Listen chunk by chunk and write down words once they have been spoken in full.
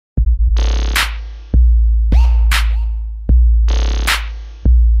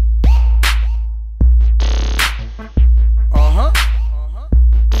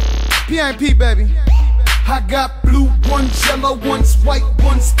PIMP, baby. I got blue ones, yellow ones, white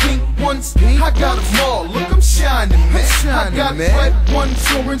ones, pink ones. I got them all, look, I'm shining, man. I got red ones,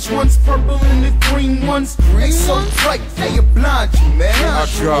 orange ones, purple and the green ones. They so bright, they'll blind you, man. I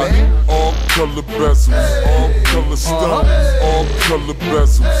got all color bezels, all color stones, all color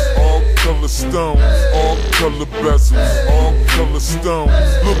bezels, all color stones, all color bezels, all color stones.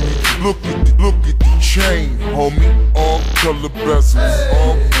 Look at the chain, homie. All color bezels,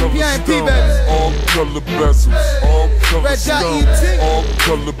 all color stones, all color bezels, all color stones, all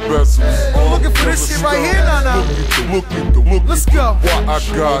color bezels. I'm looking for this shit right here now. Look at the Let's go. What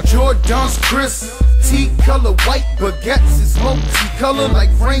I got. Jordan's crisp, tea-color white baguettes is multi-color like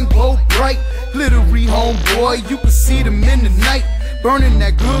rainbow bright. Glittery homeboy, you can see them in the night. Burning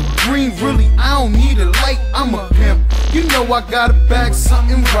that good green, really, I don't need a light. I'm a pimp, you know I gotta bag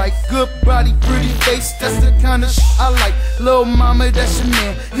something right. Good body, pretty face, that's the kind of I like. Lil' mama, that's your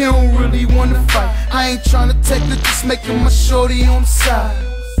man, he don't really wanna fight. I ain't tryna take it, just making my shorty on the side.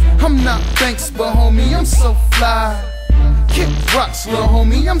 I'm not Banks, but homie, I'm so fly. Kick rocks, lil'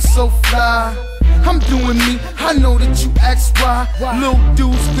 homie, I'm so fly. I'm doing me, I know that you ask why. Little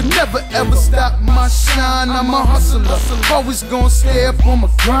dudes could never ever stop my shine. I'm a hustler, always gonna stay up on my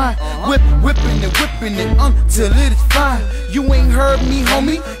grind. Whipping it until it is fine. You ain't heard me,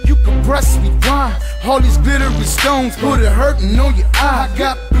 homie, you can press me fine. All these glittery stones put it hurting on your eye. I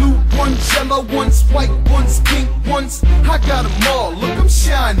got blue ones, yellow ones, white ones, pink ones. I got them all, look, I'm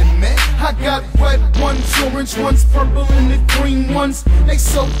shining, man. I got red ones, orange ones, purple and the green ones. They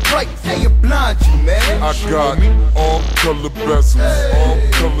so bright, they'll blind you, man. I got all color bezels, all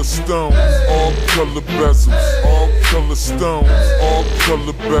color stones, all color bezels, all color stones, all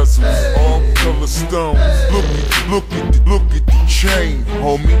color bezels, all color stones. Look at the chain,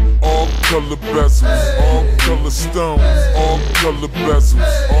 homie. All color bezels, all color stones, all color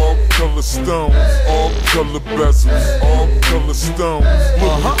bezels, all color stones, all color bezels, all color stones.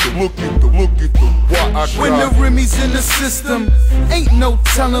 Look at the what I got. When the Remy's in the system, ain't no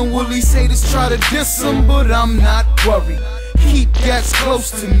telling will these haters try to diss him, but I'm not worried. Keep gas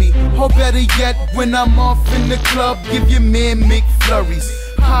close to me, or better yet, when I'm off in the club, give your man McFlurries.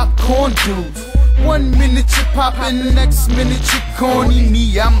 Popcorn dudes, 1 minute you poppin', the next minute you corny.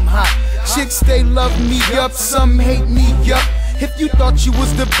 Me, I'm hot. Chicks, they love me up, some hate me up. If you thought you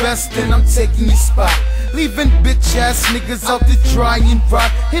was the best, then I'm taking your spot. Leaving bitch ass niggas out to dry and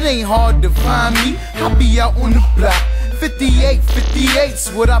rot. It ain't hard to find me, I be out on the block.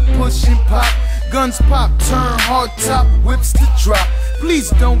 58's what I push and pop. Guns pop, turn hard top, whips to drop. Please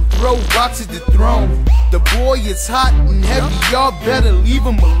don't throw rocks at the throne. The boy is hot and heavy, y'all better leave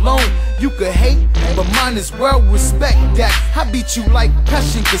him alone. You could hate, but mine as well respect that. I beat you like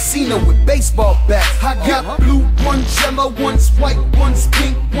Passion Casino with baseball bats. I got blue ones, yellow ones, white ones,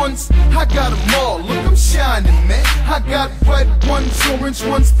 pink ones. I got them all, look, I'm shining, man. I got red ones, orange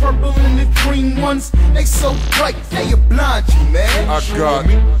ones, purple and the green ones. They so bright, they'll blind you, man. I got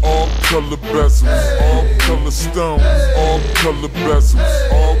all color bezels, all color stones, all color bezels,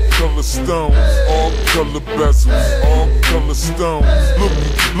 all color stones, all color bezels, all color stones.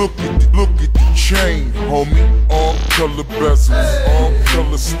 Look at the chain, homie. All color bezels, all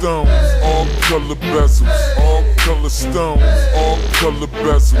color stones, all color bezels, all color stones, all color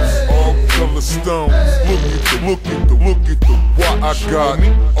bezels, all color stones. Look at the what I got.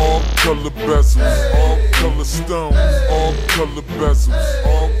 All color bezels, all color stones, all color bezels,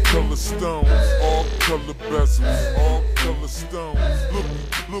 all color stones, all color bezels, all color stones.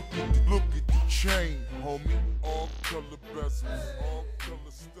 Look at the chain, homie. All color bezels, all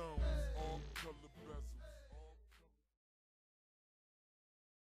color stones.